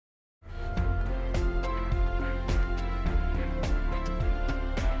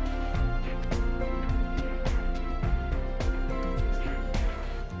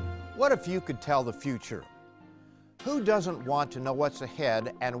What if you could tell the future? Who doesn't want to know what's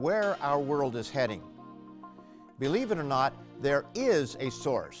ahead and where our world is heading? Believe it or not, there is a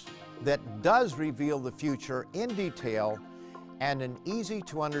source that does reveal the future in detail and in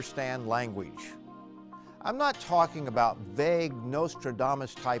easy-to-understand language. I'm not talking about vague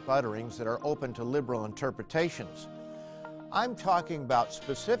Nostradamus-type utterings that are open to liberal interpretations. I'm talking about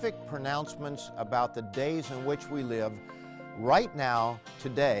specific pronouncements about the days in which we live right now,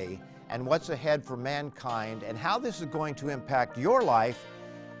 today, and what's ahead for mankind, and how this is going to impact your life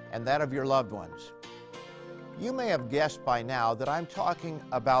and that of your loved ones. You may have guessed by now that I'm talking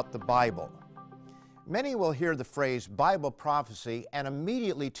about the Bible. Many will hear the phrase Bible prophecy and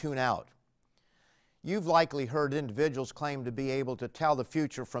immediately tune out. You've likely heard individuals claim to be able to tell the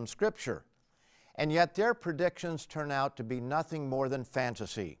future from Scripture, and yet their predictions turn out to be nothing more than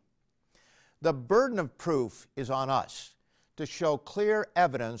fantasy. The burden of proof is on us to show clear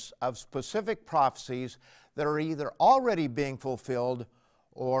evidence of specific prophecies that are either already being fulfilled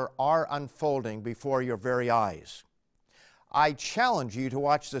or are unfolding before your very eyes. I challenge you to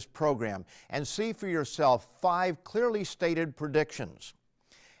watch this program and see for yourself 5 clearly stated predictions.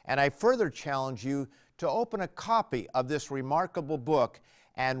 And I further challenge you to open a copy of this remarkable book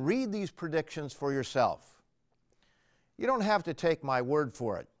and read these predictions for yourself. You don't have to take my word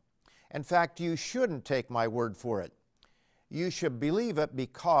for it. In fact, you shouldn't take my word for it. You should believe it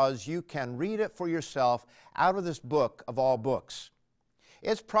because you can read it for yourself out of this book of all books.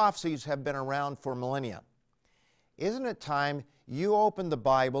 Its prophecies have been around for millennia. Isn't it time you opened the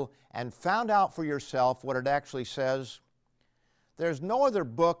Bible and found out for yourself what it actually says? There's no other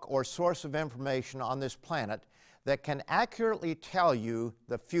book or source of information on this planet that can accurately tell you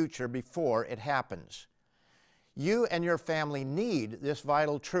the future before it happens. You and your family need this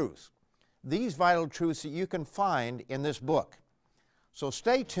vital truth. These vital truths that you can find in this book. So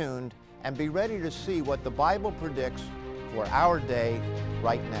stay tuned and be ready to see what the Bible predicts for our day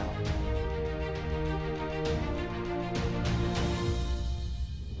right now.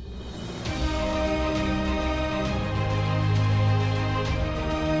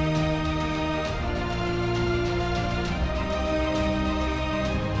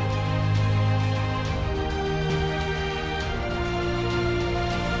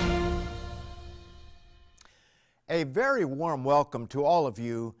 A very warm welcome to all of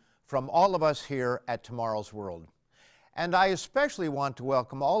you from all of us here at Tomorrow's World. And I especially want to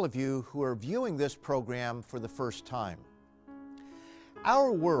welcome all of you who are viewing this program for the first time.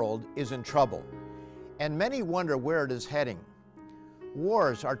 Our world is in trouble, and many wonder where it is heading.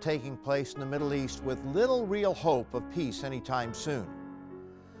 Wars are taking place in the Middle East with little real hope of peace anytime soon.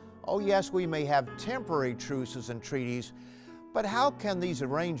 Oh yes, we may have temporary truces and treaties, but how can these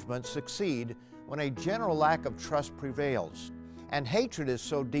arrangements succeed when a general lack of trust prevails and hatred is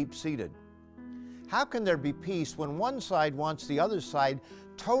so deep-seated? How can there be peace when one side wants the other side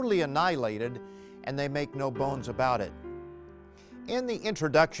totally annihilated and they make no bones about it? In the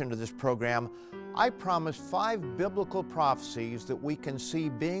introduction to this program, I promised 5 biblical prophecies that we can see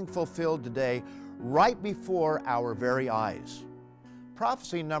being fulfilled today right before our very eyes.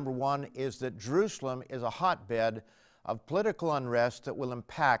 Prophecy number 1 is that Jerusalem is a hotbed of political unrest that will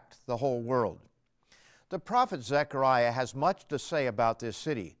impact the whole world. The prophet Zechariah has much to say about this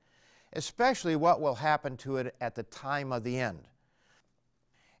city, especially what will happen to it at the time of the end.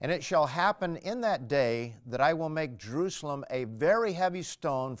 And it shall happen in that day that I will make Jerusalem a very heavy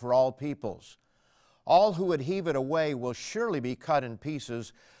stone for all peoples. All who would heave it away will surely be cut in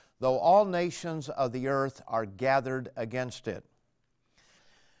pieces, though all nations of the earth are gathered against it.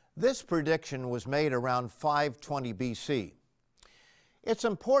 This prediction was made around 520 BC. It's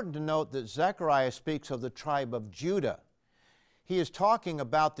important to note that Zechariah speaks of the tribe of Judah. He is talking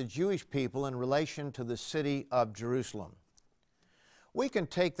about the Jewish people in relation to the city of Jerusalem. We can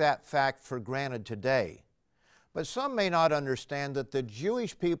take that fact for granted today, but some may not understand that the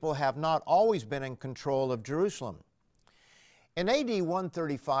Jewish people have not always been in control of Jerusalem. In AD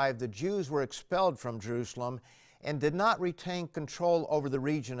 135, the Jews were expelled from Jerusalem and did not retain control over the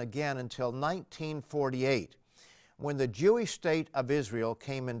region again until 1948. When the Jewish state of Israel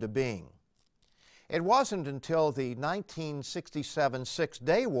came into being. It wasn't until the 1967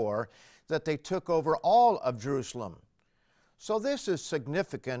 Six-Day War that they took over all of Jerusalem. So this is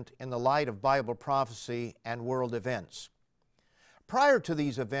significant in the light of Bible prophecy and world events. Prior to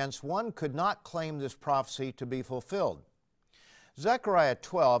these events, one could not claim this prophecy to be fulfilled. Zechariah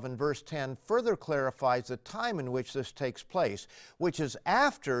 12 and verse 10 further clarifies the time in which this takes place, which is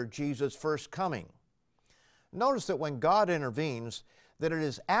after Jesus' first coming. Notice that when God intervenes, that it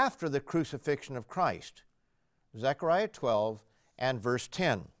is after the crucifixion of Christ. Zechariah 12 and verse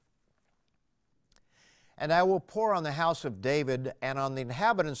 10. And I will pour on the house of David and on the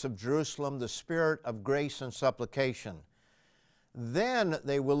inhabitants of Jerusalem the spirit of grace and supplication. Then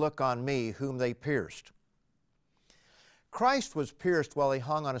they will look on me whom they pierced. Christ was pierced while he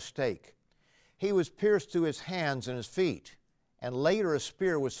hung on a stake. He was pierced through his hands and his feet, and later a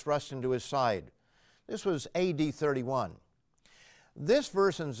spear was thrust into his side. This was AD 31. This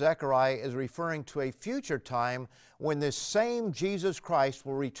verse in Zechariah is referring to a future time when this same Jesus Christ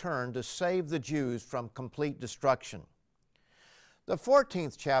will return to save the Jews from complete destruction. The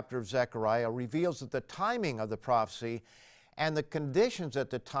 14th chapter of Zechariah reveals that the timing of the prophecy and the conditions at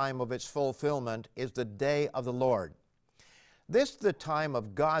the time of its fulfillment is the day of the Lord. This is the time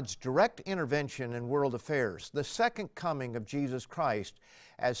of God's direct intervention in world affairs, the second coming of Jesus Christ,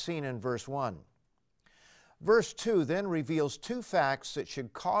 as seen in verse 1. Verse 2 then reveals two facts that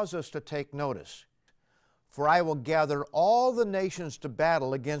should cause us to take notice. For I will gather all the nations to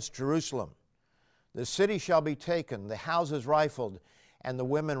battle against Jerusalem. The city shall be taken, the houses rifled, and the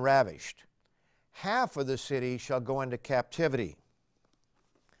women ravished. Half of the city shall go into captivity.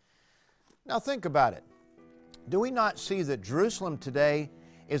 Now think about it. Do we not see that Jerusalem today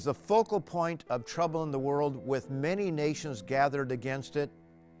is the focal point of trouble in the world, with many nations gathered against it?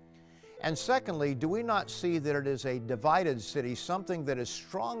 And secondly, do we not see that it is a divided city, something that is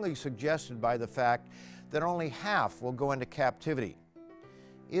strongly suggested by the fact that only half will go into captivity?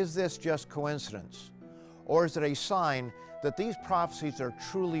 Is this just coincidence? Or is it a sign that these prophecies are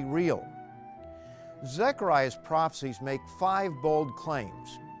truly real? Zechariah's prophecies make 5 bold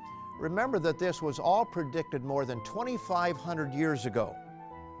claims. Remember that this was all predicted more than 2,500 years ago.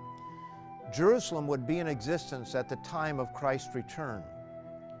 Jerusalem would be in existence at the time of Christ's return.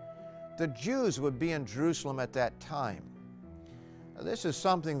 The Jews would be in Jerusalem at that time. Now, this is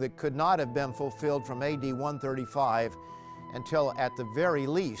something that could not have been fulfilled from AD 135 until at the very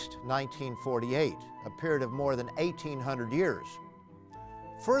least 1948, a period of more than 1,800 years.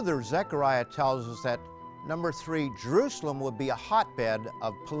 Further, Zechariah tells us that, number 3, Jerusalem would be a hotbed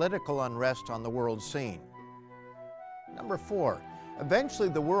of political unrest on the world scene. Number 4, eventually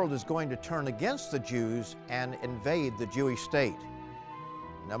the world is going to turn against the Jews and invade the Jewish state.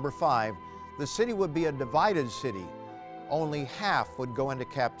 Number 5, the city would be a divided city. Only half would go into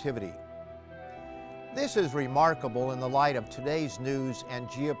captivity. This is remarkable in the light of today's news and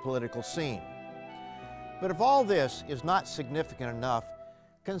geopolitical scene. But if all this is not significant enough,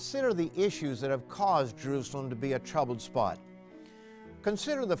 consider the issues that have caused Jerusalem to be a troubled spot.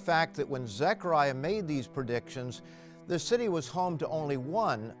 Consider the fact that when Zechariah made these predictions, the city was home to only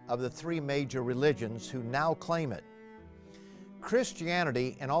one of the 3 major religions who now claim it.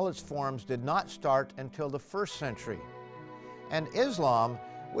 Christianity in all its forms did not start until the 1st century, and Islam,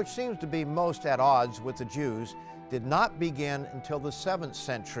 which seems to be most at odds with the Jews, did not begin until the 7th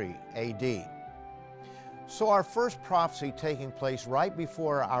century AD. So our first prophecy taking place right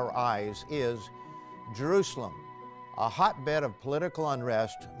before our eyes is Jerusalem, a hotbed of political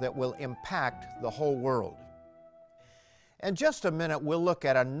unrest that will impact the whole world. In just a minute, we'll look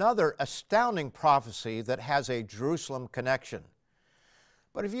at another astounding prophecy that has a Jerusalem connection.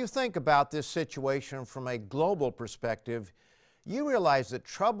 But if you think about this situation from a global perspective, you realize that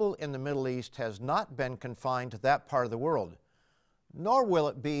trouble in the Middle East has not been confined to that part of the world, nor will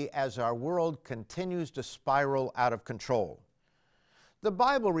it be as our world continues to spiral out of control. The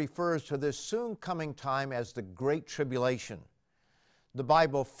Bible refers to this soon coming time as the Great Tribulation. The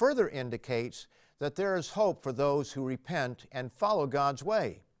Bible further indicates that there is hope for those who repent and follow God's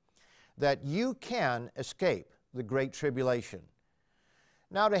way, that you can escape the Great Tribulation.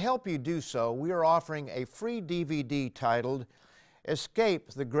 Now, to help you do so, we are offering a free DVD titled Escape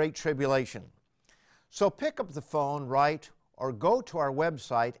the Great Tribulation. So pick up the phone, write, or go to our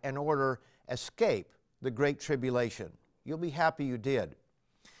website and order Escape the Great Tribulation. You'll be happy you did.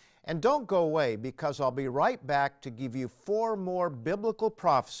 And don't go away, because I'll be right back to give you 4 more biblical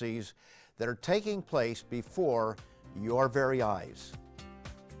prophecies that are taking place before your very eyes.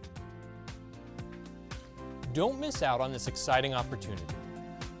 Don't miss out on this exciting opportunity.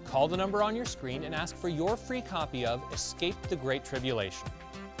 Call the number on your screen and ask for your free copy of Escape the Great Tribulation,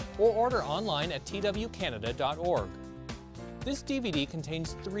 or order online at twcanada.org. This DVD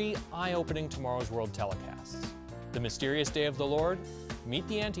contains 3 eye-opening Tomorrow's World telecasts: The Mysterious Day of the Lord, Meet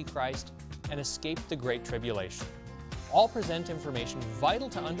the Antichrist, and Escape the Great Tribulation. All present information vital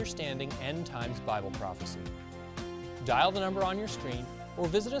to understanding end times Bible prophecy. Dial the number on your screen or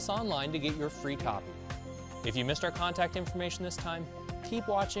visit us online to get your free copy. If you missed our contact information this time, keep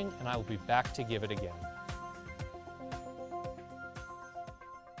watching and I will be back to give it again.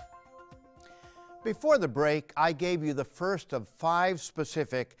 Before the break, I gave you the first of 5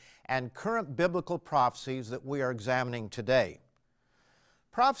 specific and current biblical prophecies that we are examining today.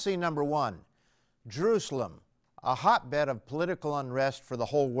 Prophecy number 1, Jerusalem, a hotbed of political unrest for the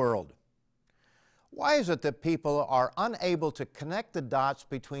whole world. Why is it that people are unable to connect the dots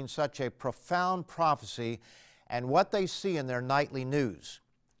between such a profound prophecy and what they see in their nightly news?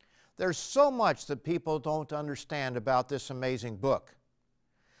 There's so much that people don't understand about this amazing book.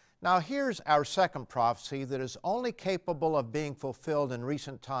 Now here's our second prophecy that is only capable of being fulfilled in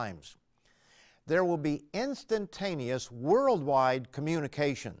recent times. There will be instantaneous worldwide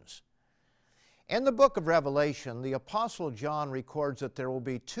communications. In the book of Revelation, the Apostle John records that there will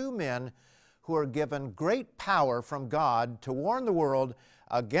be 2 men who are given great power from God to warn the world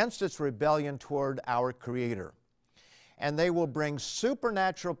against its rebellion toward our Creator. And they will bring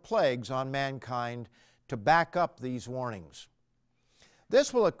supernatural plagues on mankind to back up these warnings.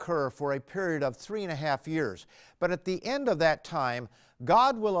 This will occur for a period of 3.5 years, but at the end of that time,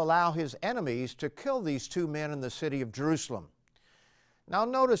 God will allow His enemies to kill these 2 men in the city of Jerusalem. Now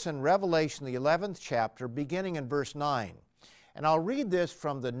notice in Revelation, the 11th chapter, beginning in verse 9, and I'll read this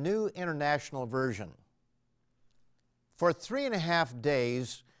from the New International Version. For 3.5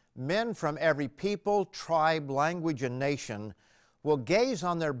 days, men from every people, tribe, language, and nation will gaze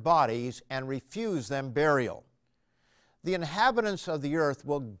on their bodies and refuse them burial. The inhabitants of the earth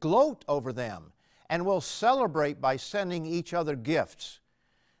will gloat over them and will celebrate by sending each other gifts,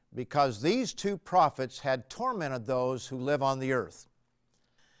 because these 2 prophets had tormented those who live on the earth.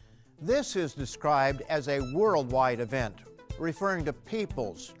 This is described as a worldwide event, referring to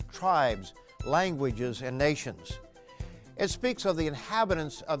peoples, tribes, languages, and nations. It speaks of the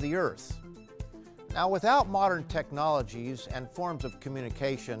inhabitants of the earth. Now, without modern technologies and forms of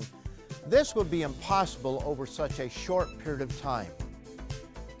communication, this would be impossible over such a short period of time.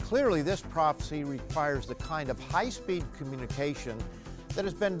 Clearly, this prophecy requires the kind of high-speed communication that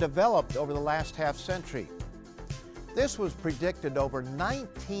has been developed over the last half-century. This was predicted over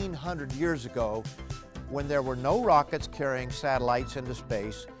 1,900 years ago, when there were no rockets carrying satellites into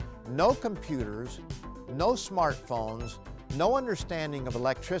space, no computers, no smartphones, no understanding of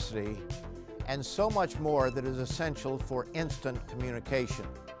electricity, and so much more that is essential for instant communication.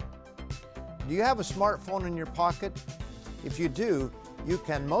 Do you have a smartphone in your pocket? If you do, you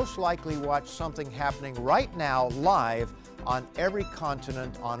can most likely watch something happening right now live on every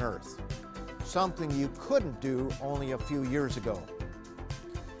continent on Earth, something you couldn't do only a few years ago.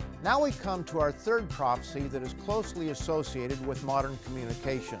 Now we come to our third prophecy that is closely associated with modern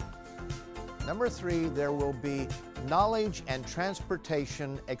communication. Number 3, there will be knowledge and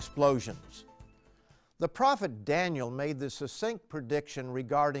transportation explosions. The prophet Daniel made the succinct prediction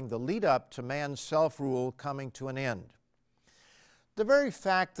regarding the lead-up to man's self-rule coming to an end. The very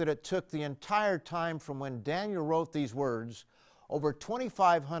fact that it took the entire time from when Daniel wrote these words, over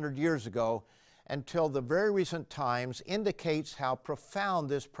 2,500 years ago, until the very recent times indicates how profound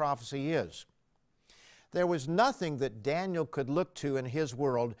this prophecy is. There was nothing that Daniel could look to in his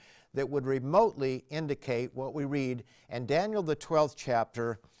world that would remotely indicate what we read in Daniel the 12th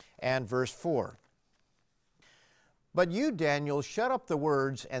chapter and verse 4. But you, Daniel, shut up the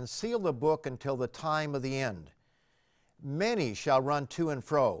words and seal the book until the time of the end. Many shall run to and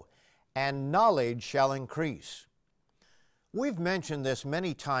fro, and knowledge shall increase. We've mentioned this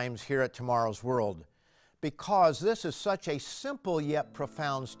many times here at Tomorrow's World, because this is such a simple yet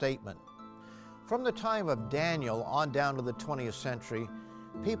profound statement. From the time of Daniel on down to the 20th century,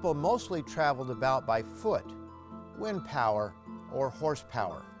 people mostly traveled about by foot, wind power, or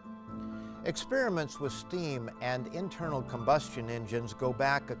horsepower. Experiments with steam and internal combustion engines go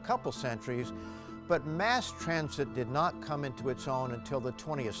back a couple centuries, but mass transit did not come into its own until the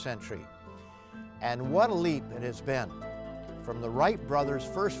 20th century. And what a leap it has been, from the Wright brothers'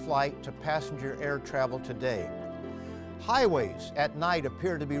 first flight to passenger air travel today. Highways at night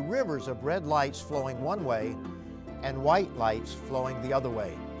appear to be rivers of red lights flowing one way and white lights flowing the other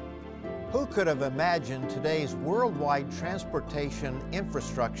way. Who could have imagined today's worldwide transportation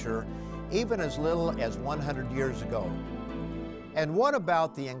infrastructure even as little as 100 years ago? And what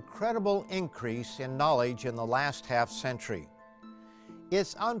about the incredible increase in knowledge in the last half-century?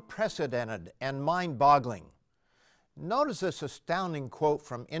 It's unprecedented and mind-boggling. Notice this astounding quote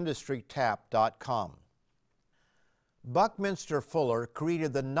from IndustryTap.com. Buckminster Fuller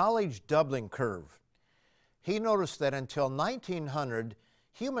created the knowledge doubling curve. He noticed that until 1900,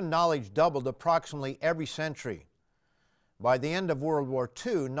 human knowledge doubled approximately every century. By the end of World War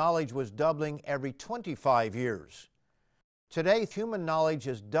II, knowledge was doubling every 25 years. Today, human knowledge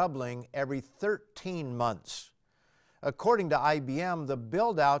is doubling every 13 months. According to IBM, the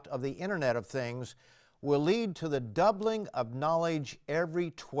build-out of the Internet of Things will lead to the doubling of knowledge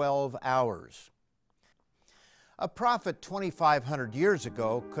every 12 hours. A prophet 2,500 years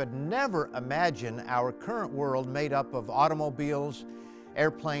ago could never imagine our current world made up of automobiles,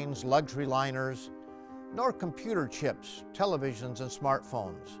 airplanes, luxury liners, nor computer chips, televisions, and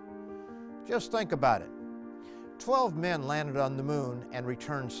smartphones. Just think about it. 12 men landed on the moon and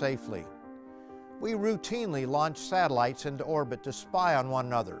returned safely. We routinely launch satellites into orbit to spy on one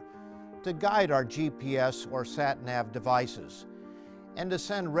another, to guide our GPS or sat-nav devices, and to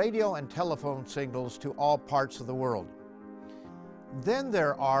send radio and telephone signals to all parts of the world. Then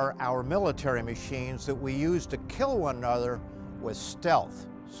there are our military machines that we use to kill one another with stealth,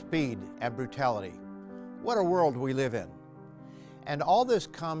 speed, and brutality. What a world we live in. And all this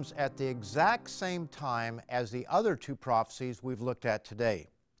comes at the exact same time as the other two prophecies we've looked at today.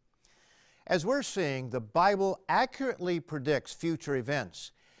 As we're seeing, the Bible accurately predicts future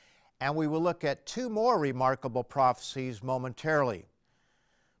events, and we will look at two more remarkable prophecies momentarily.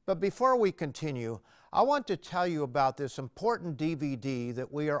 But before we continue, I want to tell you about this important DVD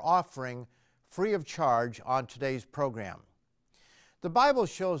that we are offering free of charge on today's program. The Bible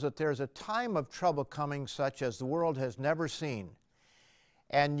shows that there's a time of trouble coming such as the world has never seen,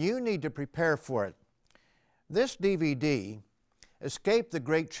 and you need to prepare for it. This DVD, Escape the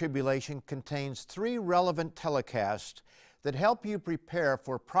Great Tribulation, contains 3 relevant telecasts that help you prepare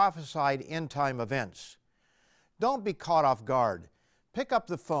for prophesied end-time events. Don't be caught off guard. Pick up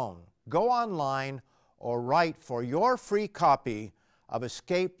the phone, go online, or write for your free copy of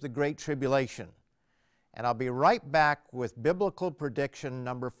Escape the Great Tribulation. And I'll be right back with Biblical Prediction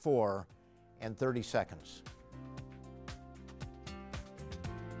number 4 in 30 seconds.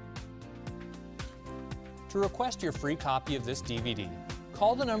 To request your free copy of this DVD,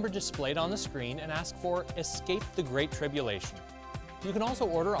 call the number displayed on the screen and ask for Escape the Great Tribulation. You can also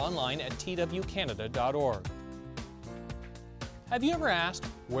order online at twcanada.org. Have you ever asked,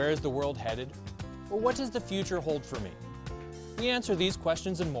 where is the world headed? Or what does the future hold for me? We answer these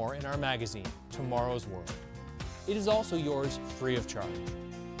questions and more in our magazine, Tomorrow's World. It is also yours free of charge.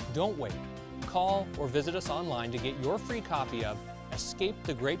 Don't wait. Call or visit us online to get your free copy of Escape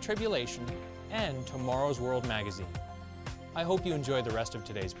the Great Tribulation and Tomorrow's World magazine. I hope you enjoy the rest of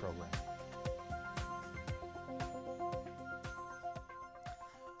today's program.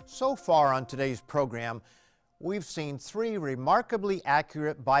 So far on today's program, we've seen 3 remarkably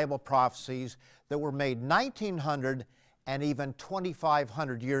accurate Bible prophecies that were made 1,900 and even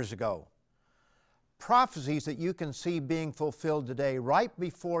 2,500 years ago. Prophecies that you can see being fulfilled today right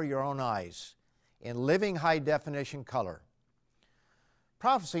before your own eyes in living high-definition color.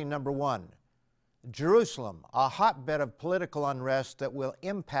 Prophecy number 1, Jerusalem, a hotbed of political unrest that will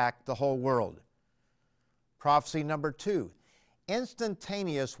impact the whole world. Prophecy number 2,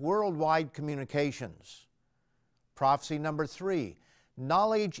 instantaneous worldwide communications. Prophecy number 3,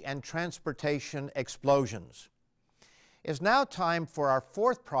 knowledge and transportation explosions. It's now time for our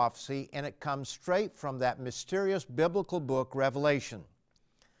 4th prophecy, and it comes straight from that mysterious biblical book, Revelation.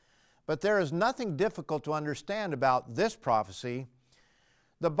 But there is nothing difficult to understand about this prophecy.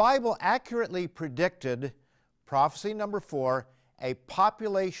 The Bible accurately predicted, prophecy number 4, a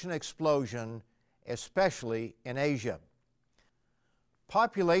population explosion, especially in Asia.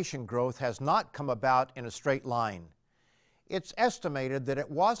 Population growth has not come about in a straight line. It's estimated that it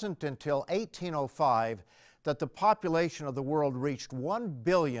wasn't until 1805 that the population of the world reached 1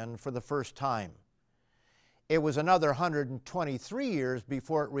 billion for the first time. It was another 123 years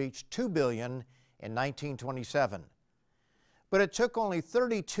before it reached 2 billion in 1927. But it took only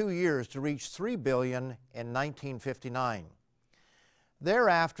 32 years to reach 3 billion in 1959.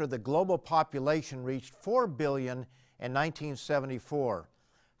 Thereafter, the global population reached 4 billion in 1974,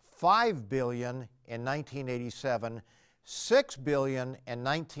 5 billion in 1987, 6 billion in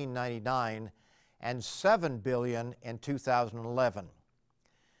 1999, and 7 billion in 2011.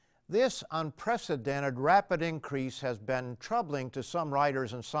 This unprecedented rapid increase has been troubling to some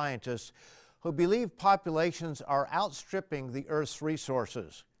writers and scientists who believe populations are outstripping the Earth's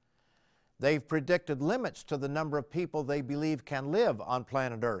resources. They've predicted limits to the number of people they believe can live on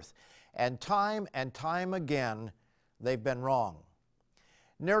planet Earth, and time again, they've been wrong.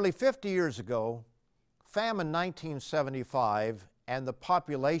 Nearly 50 years ago, famine 1975 and the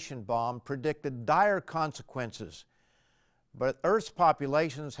population bomb predicted dire consequences. But Earth's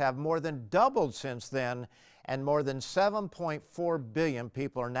populations have more than doubled since then, and more than 7.4 billion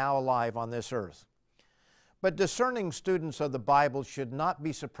people are now alive on this earth. But discerning students of the Bible should not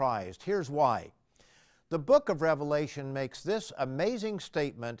be surprised. Here's why. The book of Revelation makes this amazing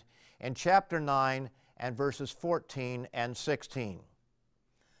statement in chapter 9 and verses 14 and 16.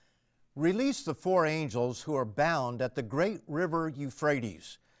 Release the 4 angels who are bound at the great river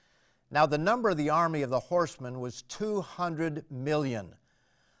Euphrates. Now the number of the army of the horsemen was 200 million.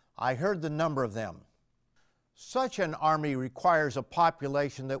 I heard the number of them. Such an army requires a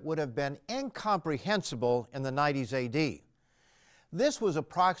population that would have been incomprehensible in the 90s AD. This was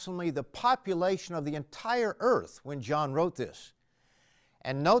approximately the population of the entire earth when John wrote this.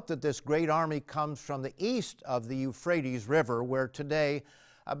 And note that this great army comes from the east of the Euphrates River, where today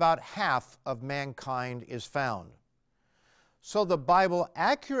about half of mankind is found. So the Bible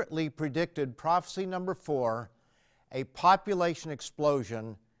accurately predicted prophecy number 4, a population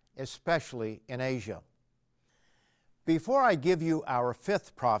explosion, especially in Asia. Before I give you our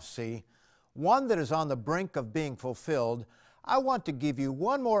 5th prophecy, one that is on the brink of being fulfilled, I want to give you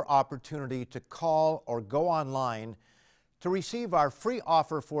one more opportunity to call or go online to receive our free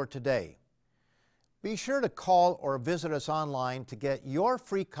offer for today. Be sure to call or visit us online to get your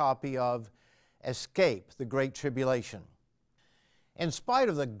free copy of Escape the Great Tribulation. In spite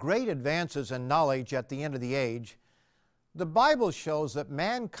of the great advances in knowledge at the end of the age, the Bible shows that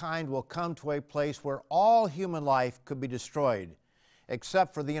mankind will come to a place where all human life could be destroyed,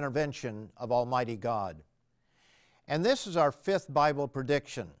 except for the intervention of Almighty God. And this is our 5th Bible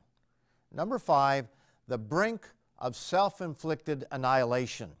prediction. Number 5, the brink of self-inflicted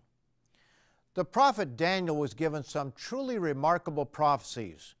annihilation. The prophet Daniel was given some truly remarkable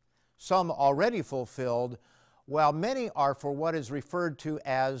prophecies, some already fulfilled, while many are for what is referred to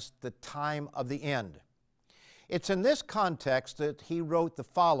as the time of the end. It's in this context that he wrote the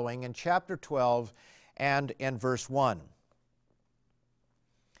following in chapter 12 and in verse 1.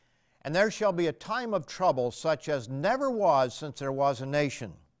 And there shall be a time of trouble such as never was since there was a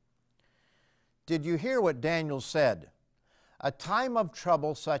nation. Did you hear what Daniel said? A time of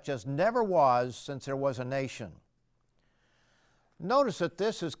trouble such as never was since there was a nation. Notice that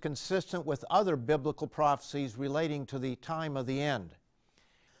this is consistent with other biblical prophecies relating to the time of the end.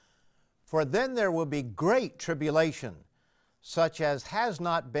 For then there will be great tribulation, such as has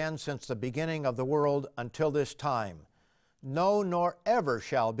not been since the beginning of the world until this time, no, nor ever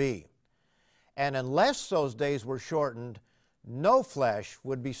shall be. And unless those days were shortened, no flesh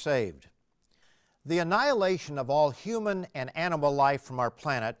would be saved. The annihilation of all human and animal life from our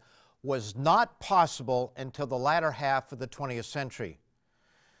planet was not possible until the latter half of the 20th century.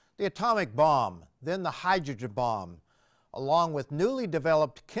 The atomic bomb, then the hydrogen bomb, along with newly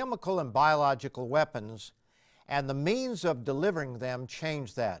developed chemical and biological weapons, and the means of delivering them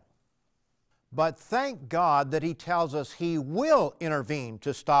changed that. But thank God that He tells us He will intervene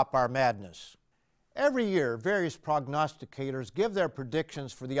to stop our madness. Every year, various prognosticators give their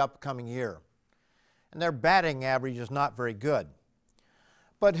predictions for the upcoming year, and their batting average is not very good.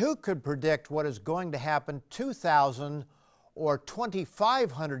 But who could predict what is going to happen 2,000 or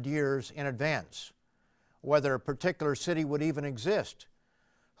 2,500 years in advance? Whether a particular city would even exist,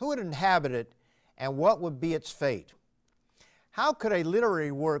 who would inhabit it, and what would be its fate? How could a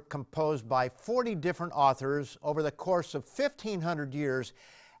literary work composed by 40 different authors over the course of 1,500 years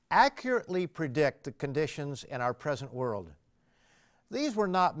accurately predict the conditions in our present world? These were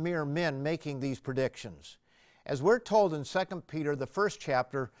not mere men making these predictions. As we're told in 2 Peter, the 1st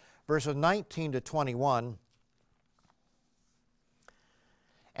chapter, verses 19 to 21,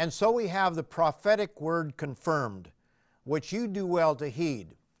 and so we have the prophetic word confirmed, which you do well to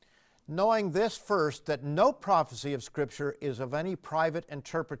heed, knowing this first, that no prophecy of Scripture is of any private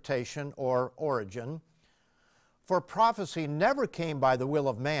interpretation or origin. For prophecy never came by the will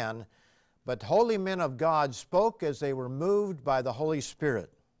of man, but holy men of God spoke as they were moved by the Holy Spirit.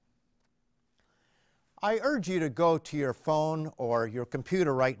 I urge you to go to your phone or your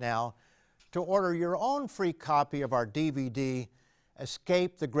computer right now to order your own free copy of our DVD,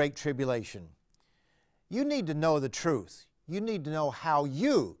 Escape the Great Tribulation. You need to know the truth. You need to know how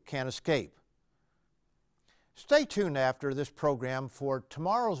you can escape. Stay tuned after this program for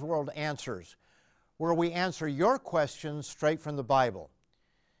Tomorrow's World Answers, where we answer your questions straight from the Bible.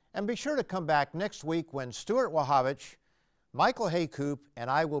 And be sure to come back next week when Stuart Wachowicz, Michael Haycoop, and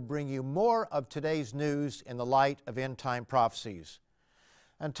I will bring you more of today's news in the light of end-time prophecies.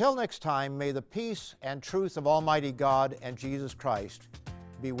 Until next time, may the peace and truth of Almighty God and Jesus Christ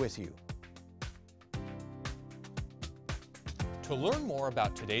be with you. To learn more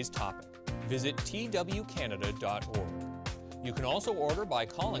about today's topic, visit twcanada.org. You can also order by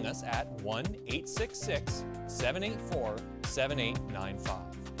calling us at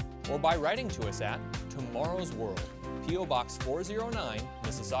 1-866-784-7895 or by writing to us at Tomorrow's World, P.O. Box 409,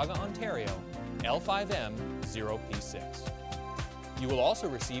 Mississauga, Ontario, L5M 0P6. You will also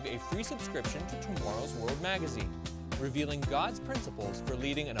receive a free subscription to Tomorrow's World magazine, revealing God's principles for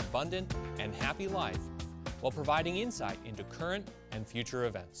leading an abundant and happy life while providing insight into current and future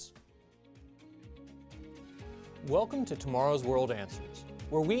events. Welcome to Tomorrow's World Answers,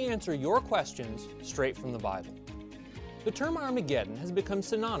 where we answer your questions straight from the Bible. The term Armageddon has become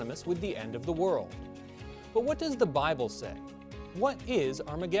synonymous with the end of the world. But what does the Bible say? What is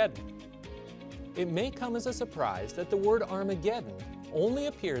Armageddon? It may come as a surprise that the word Armageddon only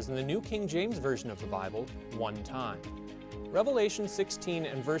appears in the New King James Version of the Bible one time. Revelation 16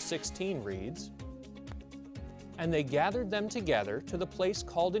 and verse 16 reads, "And they gathered them together to the place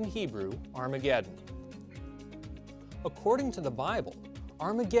called in Hebrew Armageddon." According to the Bible,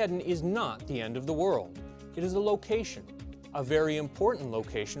 Armageddon is not the end of the world. It is a location, a very important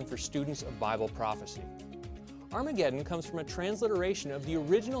location for students of Bible prophecy. Armageddon comes from a transliteration of the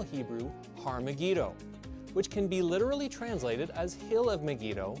original Hebrew Har Megiddo, which can be literally translated as Hill of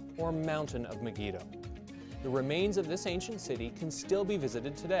Megiddo or Mountain of Megiddo. The remains of this ancient city can still be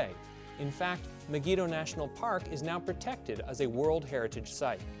visited today. In fact, Megiddo National Park is now protected as a World Heritage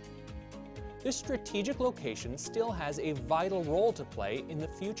Site. This strategic location still has a vital role to play in the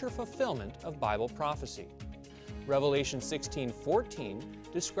future fulfillment of Bible prophecy. Revelation 16:14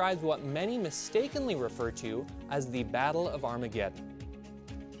 describes what many mistakenly refer to as the Battle of Armageddon.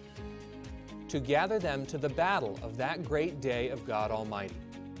 To gather them to the battle of that great day of God Almighty.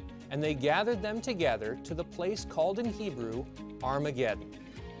 And they gathered them together to the place called in Hebrew Armageddon.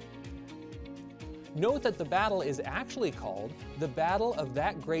 Note that the battle is actually called the Battle of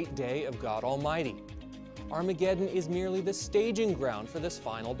that great day of God Almighty. Armageddon is merely the staging ground for this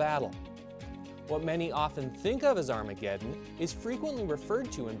final battle. What many often think of as Armageddon is frequently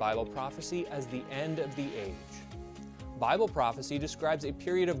referred to in Bible prophecy as the end of the age. Bible prophecy describes a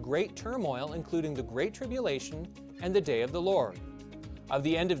period of great turmoil, including the Great Tribulation and the Day of the Lord. Of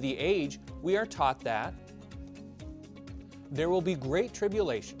the end of the age, we are taught that there will be great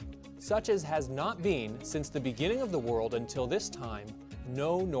tribulation, such as has not been since the beginning of the world until this time,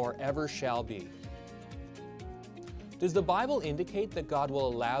 no, nor ever shall be. Does the Bible indicate that God will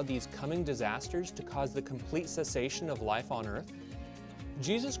allow these coming disasters to cause the complete cessation of life on earth?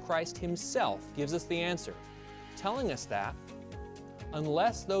 Jesus Christ Himself gives us the answer, telling us that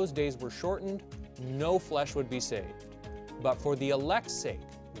unless those days were shortened, no flesh would be saved. But for the elect's sake,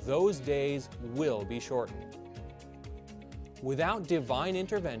 those days will be shortened. Without divine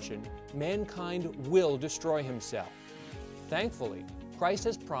intervention, mankind will destroy himself. Thankfully, Christ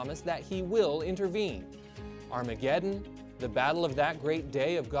has promised that He will intervene. Armageddon, the battle of that great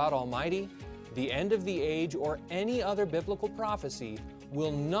day of God Almighty, the end of the age, or any other biblical prophecy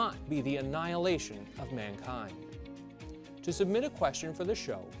will not be the annihilation of mankind. To submit a question for the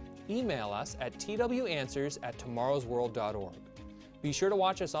show, email us at twanswers@tomorrowsworld.org. Be sure to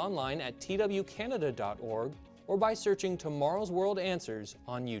watch us online at twcanada.org or by searching Tomorrow's World Answers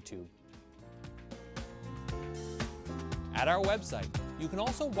on YouTube. At our website, you can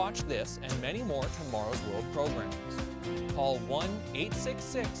also watch this and many more Tomorrow's World programs. Call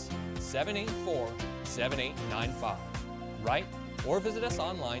 1-866-784-7895. Write or visit us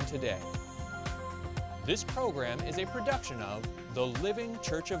online today. This program is a production of the Living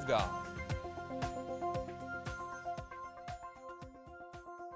Church of God.